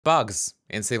Bugs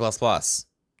in C++.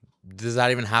 Does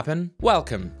that even happen?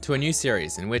 Welcome to a new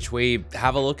series in which we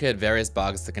have a look at various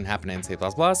bugs that can happen in C++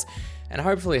 and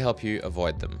hopefully help you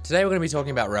avoid them. Today we're going to be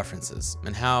talking about references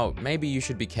and how maybe you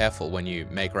should be careful when you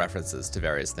make references to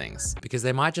various things, because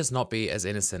they might just not be as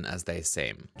innocent as they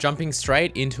seem. Jumping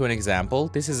straight into an example,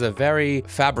 this is a very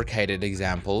fabricated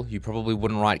example. You probably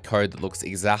wouldn't write code that looks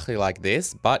exactly like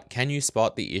this, but can you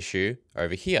spot the issue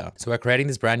over here? So we're creating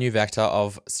this brand new vector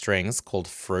of strings called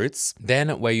fruits.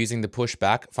 Then we're using the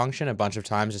pushback function a bunch of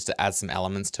times just to add some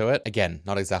elements to it. Again,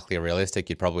 not exactly realistic.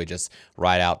 You'd probably just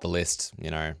write out the list,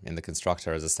 in the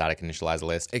constructor as a static initializer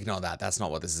list. Ignore that. That's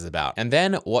not what this is about. And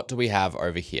then what do we have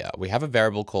over here? We have a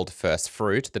variable called first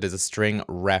fruit that is a string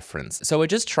reference. So we're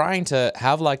just trying to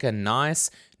have like a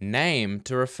nice name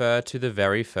to refer to the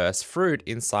very first fruit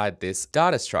inside this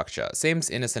data structure. Seems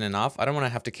innocent enough. I don't want to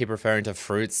have to keep referring to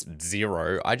fruits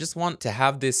 0. I just want to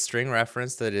have this string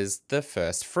reference that is the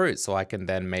first fruit so I can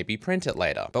then maybe print it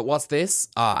later. But what's this?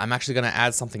 I'm actually going to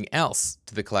add something else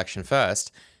to the collection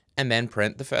first and then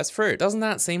print the first fruit. Doesn't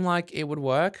that seem like it would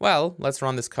work? Well, let's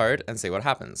run this code and see what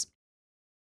happens.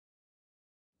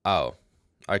 Oh.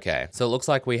 Okay, so it looks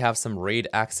like we have some read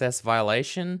access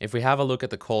violation. If we have a look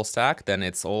at the call stack, then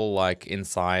it's all like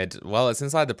inside, well, it's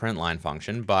inside the print line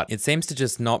function, but it seems to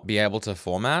just not be able to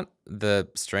format the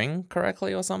string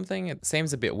correctly or something. It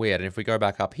seems a bit weird. And if we go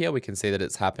back up here, we can see that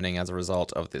it's happening as a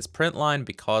result of this print line,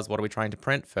 because what are we trying to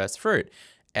print? First fruit.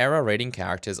 Error reading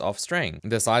characters of string.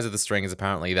 The size of the string is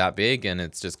apparently that big and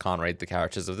it's just can't read the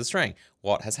characters of the string.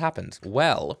 What has happened?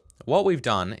 Well, what we've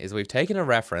done is we've taken a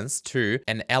reference to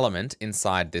an element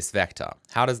inside this vector.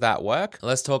 How does that work?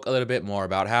 Let's talk a little bit more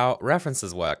about how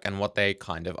references work and what they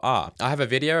kind of are. I have a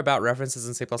video about references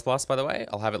in C++, by the way.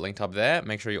 I'll have it linked up there.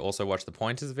 Make sure you also watch the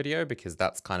pointers video because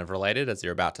that's kind of related, as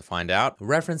you're about to find out.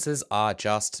 References are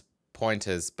just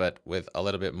pointers, but with a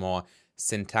little bit more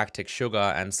syntactic sugar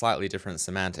and slightly different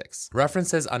semantics.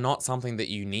 References are not something that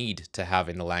you need to have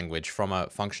in the language from a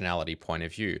functionality point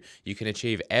of view. You can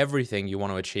achieve everything you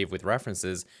want to achieve with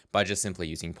references by just simply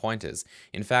using pointers.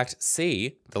 In fact,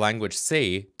 C, the language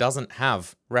C, doesn't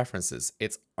have references.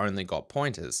 It's only got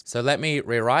pointers. So let me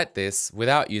rewrite this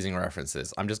without using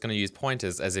references. I'm just going to use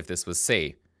pointers as if this was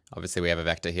C. Obviously we have a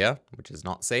vector here, which is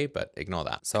not C, but ignore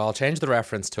that. So I'll change the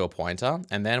reference to a pointer,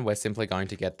 and then we're simply going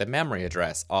to get the memory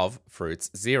address of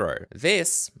fruits 0.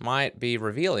 This might be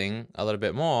revealing a little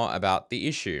bit more about the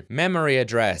issue. Memory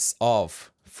address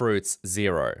of fruits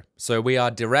 0. So we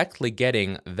are directly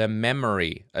getting the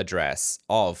memory address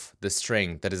of the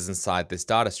string that is inside this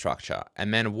data structure.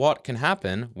 And then what can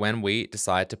happen when we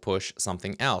decide to push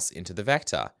something else into the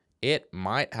vector? It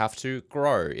might have to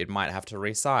grow, it might have to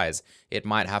resize, it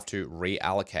might have to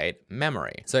reallocate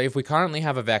memory. So if we currently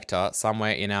have a vector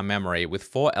somewhere in our memory with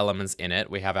 4 elements in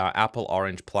it, we have our apple,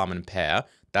 orange, plum, and pear,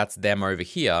 that's them over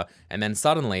here, and then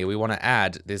suddenly we want to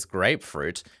add this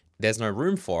grapefruit. There's no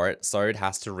room for it, so it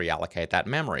has to reallocate that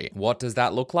memory. What does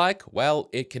that look like? Well,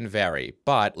 it can vary,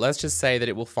 but let's just say that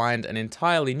it will find an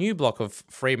entirely new block of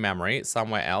free memory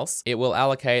somewhere else. It will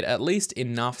allocate at least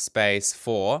enough space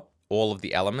for all of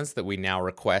the elements that we now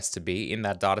request to be in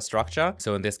that data structure.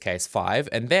 So in this case, 5,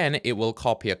 and then it will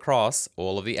copy across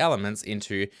all of the elements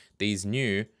into these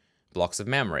new blocks of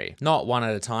memory. Not one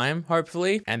at a time,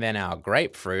 hopefully, and then our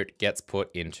grapefruit gets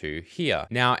put into here.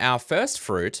 Now, our first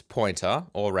fruit pointer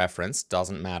or reference,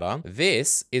 doesn't matter,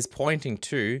 this is pointing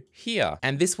to here,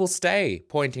 and this will stay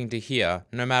pointing to here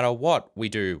no matter what we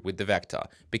do with the vector,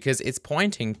 because it's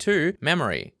pointing to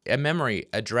memory, a memory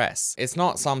address. It's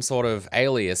not some sort of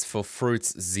alias for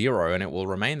fruits 0 and it will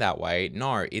remain that way.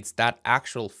 No, it's that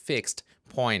actual fixed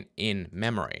point in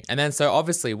memory. And then so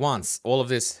obviously once all of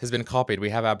this has been copied, we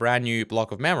have our brand new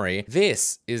block of memory.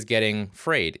 This is getting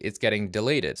freed. It's getting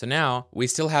deleted. So now we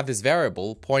still have this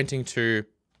variable pointing to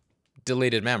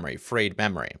deleted memory, freed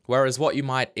memory. Whereas what you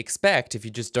might expect if you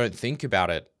just don't think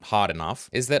about it hard enough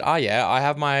is that, oh yeah, I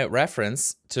have my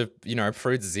reference to,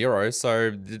 fruits 0, so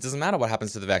it doesn't matter what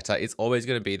happens to the vector, it's always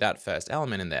going to be that first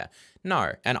element in there.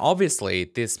 No. And obviously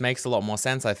this makes a lot more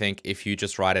sense, I think, if you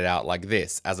just write it out like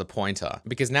this as a pointer,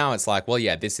 because now it's like, well,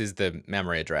 yeah, this is the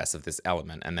memory address of this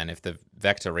element. And then if the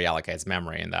vector reallocates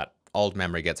memory and that old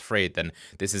memory gets freed, then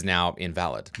this is now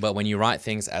invalid. But when you write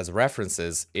things as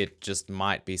references, it just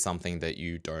might be something that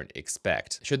you don't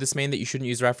expect. Should this mean that you shouldn't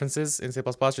use references in C++,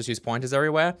 just use pointers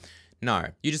everywhere? No,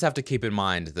 you just have to keep in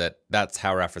mind that that's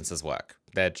how references work.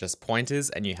 They're just pointers,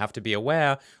 and you have to be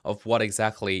aware of what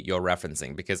exactly you're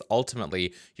referencing, because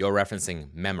ultimately you're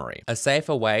referencing memory. A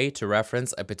safer way to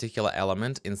reference a particular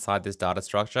element inside this data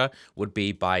structure would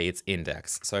be by its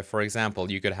index. So for example,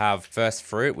 you could have first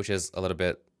fruit, which is a little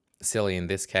bit silly in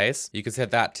this case, you could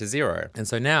set that to 0. And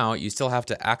so now you still have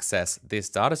to access this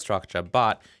data structure,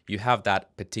 but you have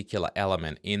that particular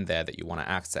element in there that you want to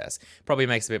access. Probably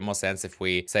makes a bit more sense if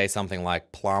we say something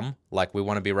like plum, like we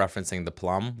want to be referencing the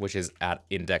plum, which is at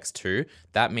index 2.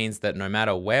 That means that no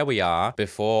matter where we are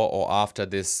before or after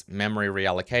this memory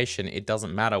reallocation, it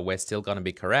doesn't matter, we're still going to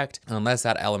be correct unless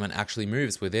that element actually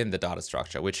moves within the data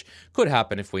structure, which could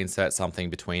happen if we insert something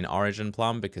between origin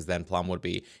plum, because then plum would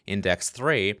be index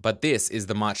 3. But this is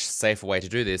the much safer way to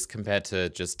do this compared to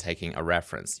just taking a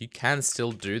reference. You can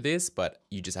still do this, but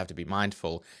you just have to be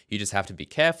mindful. You just have to be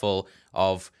careful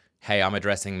of, hey, I'm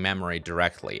addressing memory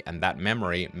directly, and that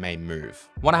memory may move.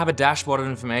 Want to have a dashboard of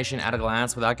information at a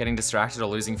glance without getting distracted or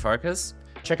losing focus?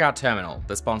 Check out Terminal,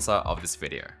 the sponsor of this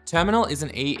video. Terminal is an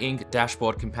e-ink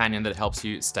dashboard companion that helps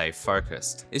you stay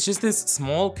focused. It's just this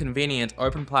small, convenient,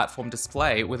 open platform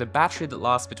display with a battery that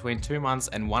lasts between 2 months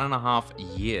and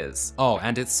 1.5 years. Oh,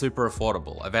 and it's super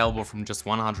affordable, available from just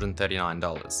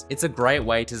 $139. It's a great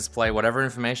way to display whatever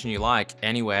information you like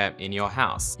anywhere in your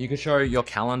house. You could show your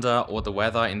calendar or the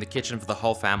weather in the kitchen for the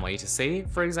whole family to see,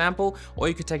 for example, or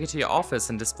you could take it to your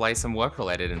office and display some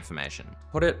work-related information.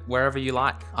 Put it wherever you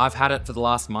like. I've had it for the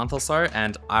last month or so,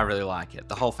 and I really like it.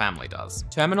 The whole family does.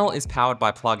 Terminal is powered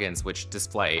by plugins which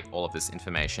display all of this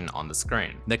information on the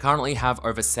screen. They currently have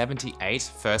over 78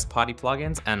 first-party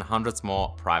plugins and hundreds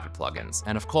more private plugins.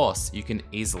 And of course, you can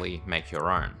easily make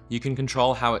your own. You can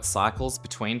control how it cycles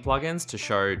between plugins to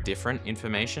show different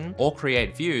information, or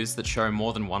create views that show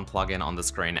more than one plugin on the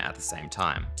screen at the same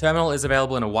time. Terminal is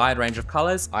available in a wide range of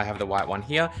colors. I have the white one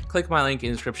here. Click my link in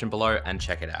the description below and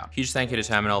check it out. Huge thank you to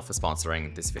Terminal for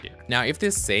sponsoring this video. Now, if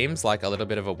this seems like a little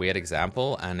bit of a weird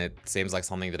example, and it seems like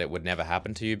something that it would never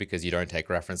happen to you because you don't take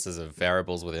references of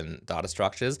variables within data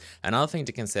structures, another thing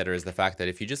to consider is the fact that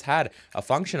if you just had a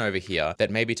function over here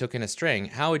that maybe took in a string,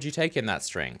 how would you take in that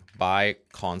string? By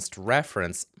const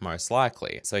reference, most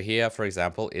likely. So here, for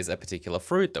example, is a particular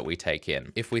fruit that we take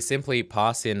in. If we simply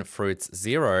pass in fruits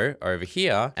 0 over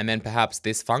here, and then perhaps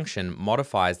this function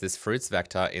modifies this fruits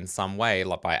vector in some way,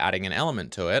 like by adding an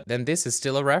element to it, then this is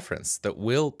still a reference that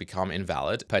will become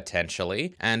invalid,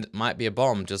 potentially, and might be a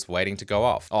bomb just waiting to go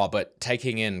off. Oh, but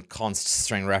taking in const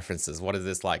string references, what is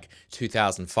this, like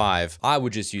 2005? I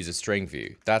would just use a string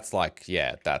view. That's like,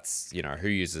 yeah, that's, you know, who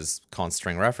uses const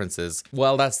string references?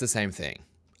 Well, that's the same thing.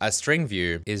 A string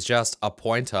view is just a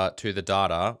pointer to the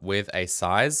data with a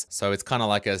size. So it's kind of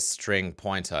like a string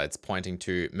pointer. It's pointing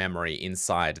to memory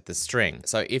inside the string.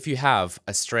 So if you have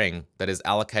a string that is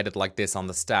allocated like this on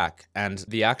the stack, and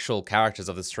the actual characters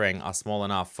of the string are small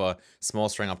enough for small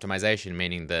string optimization,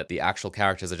 meaning that the actual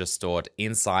characters are just stored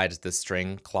inside the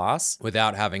string class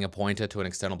without having a pointer to an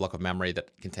external block of memory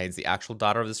that contains the actual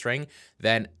data of the string,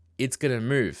 then it's going to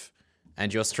move.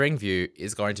 And your string view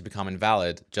is going to become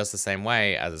invalid just the same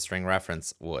way as a string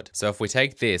reference would. So if we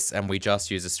take this and we just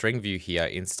use a string view here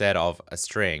instead of a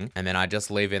string, and then I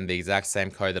just leave in the exact same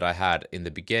code that I had in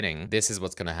the beginning, this is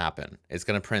what's going to happen. It's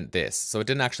going to print this. So it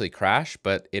didn't actually crash,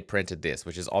 but it printed this,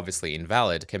 which is obviously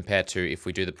invalid compared to if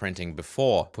we do the printing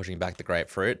before pushing back the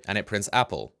grapefruit, and it prints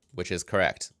apple, which is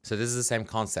correct. So this is the same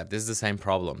concept. This is the same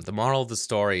problem. The moral of the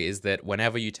story is that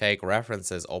whenever you take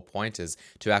references or pointers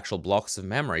to actual blocks of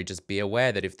memory, just be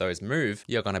aware that if those move,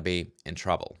 you're going to be in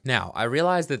trouble. Now, I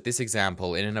realize that this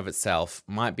example in and of itself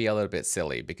might be a little bit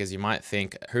silly, because you might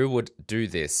think, who would do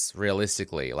this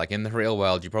realistically? Like in the real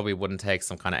world, you probably wouldn't take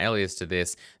some kind of alias to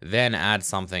this, then add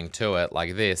something to it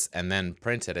like this, and then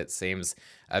print it. It seems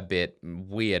a bit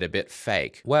weird, a bit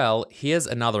fake. Well, here's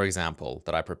another example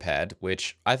that I prepared,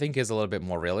 which I think is a little bit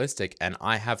more realistic, and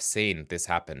I have seen this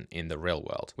happen in the real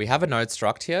world. We have a node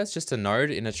struct here. It's just a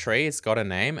node in a tree. It's got a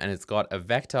name, and it's got a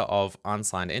vector of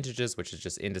unsigned integers, which is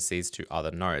just indices to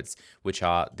other nodes, which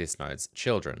are this node's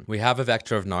children. We have a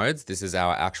vector of nodes. This is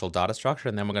our actual data structure,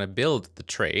 and then we're going to build the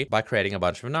tree by creating a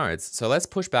bunch of nodes. So let's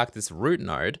push back this root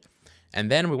node, and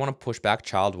then we want to push back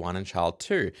child 1 and child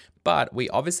 2. But we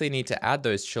obviously need to add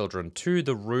those children to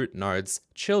the root node's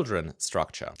children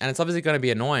structure. And it's obviously going to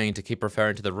be annoying to keep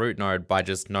referring to the root node by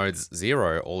just nodes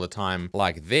 0 all the time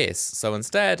like this. So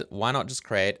instead, why not just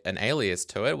create an alias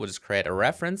to it? We'll just create a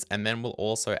reference, and then we'll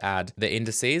also add the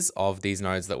indices of these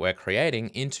nodes that we're creating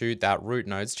into that root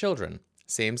node's children.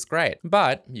 Seems great,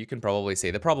 but you can probably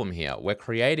see the problem here. We're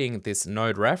creating this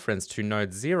node reference to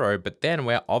node 0, but then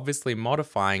we're obviously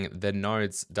modifying the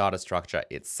node's data structure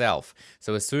itself.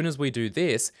 So as soon as we do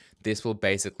this, this will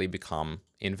basically become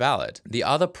invalid. The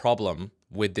other problem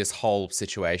with this whole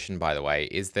situation, by the way,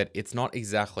 is that it's not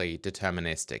exactly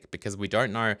deterministic, because we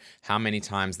don't know how many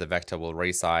times the vector will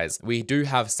resize. We do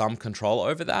have some control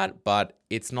over that, but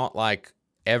it's not like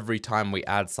every time we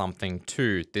add something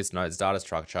to this node's data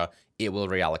structure, it will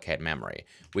reallocate memory.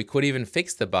 We could even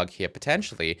fix the bug here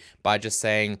potentially by just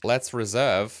saying, let's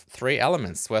reserve 3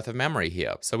 elements worth of memory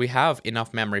here. So we have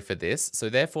enough memory for this. So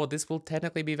therefore this will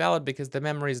technically be valid because the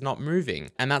memory is not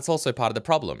moving. And that's also part of the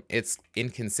problem. It's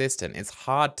inconsistent. It's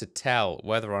hard to tell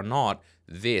whether or not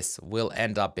this will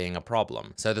end up being a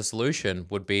problem. So the solution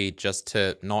would be just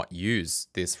to not use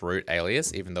this root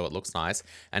alias, even though it looks nice,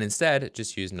 and instead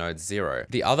just use node 0.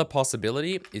 The other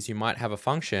possibility is you might have a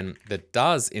function that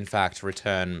does in fact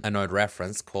return a node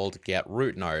reference called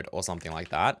getRootNode or something like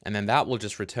that, and then that will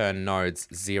just return nodes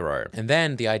 0. And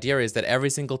then the idea is that every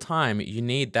single time you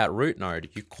need that root node,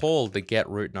 you call the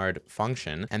getRootNode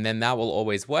function, and then that will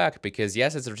always work because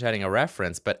yes, it's returning a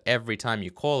reference, but every time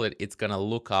you call it, it's gonna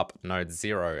look up node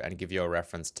 0 and give you a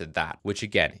reference to that, which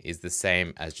again is the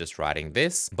same as just writing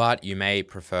this, but you may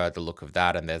prefer the look of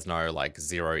that and there's no like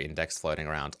 0 index floating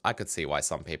around. I could see why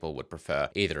some people would prefer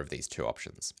either of these two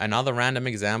options. Another random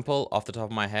example off the top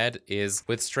of my head is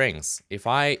with strings. If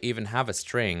I even have a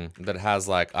string that has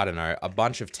like, I don't know, a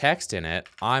bunch of text in it,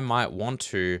 I might want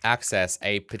to access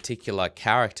a particular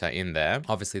character in there.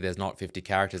 Obviously there's not 50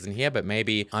 characters in here, but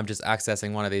maybe I'm just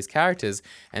accessing one of these characters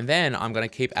and then I'm going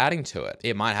to keep adding to it.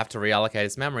 It might have to reallocate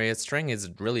its memory. A string is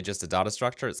really just a data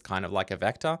structure. It's kind of like a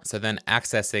vector. So then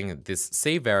accessing this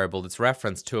C variable that's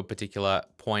referenced to a particular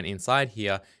point inside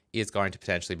here is going to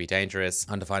potentially be dangerous.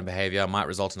 Undefined behavior might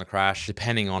result in a crash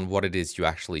depending on what it is you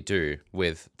actually do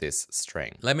with this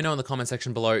string. Let me know in the comment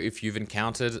section below if you've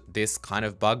encountered this kind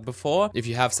of bug before. If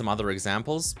you have some other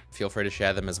examples, feel free to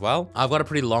share them as well. I've got a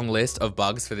pretty long list of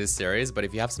bugs for this series, but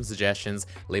if you have some suggestions,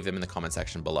 leave them in the comment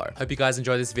section below. Hope you guys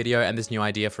enjoyed this video and this new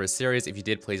idea for a series. If you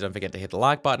did, please don't forget to hit the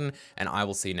like button and I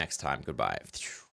will see you next time. Goodbye.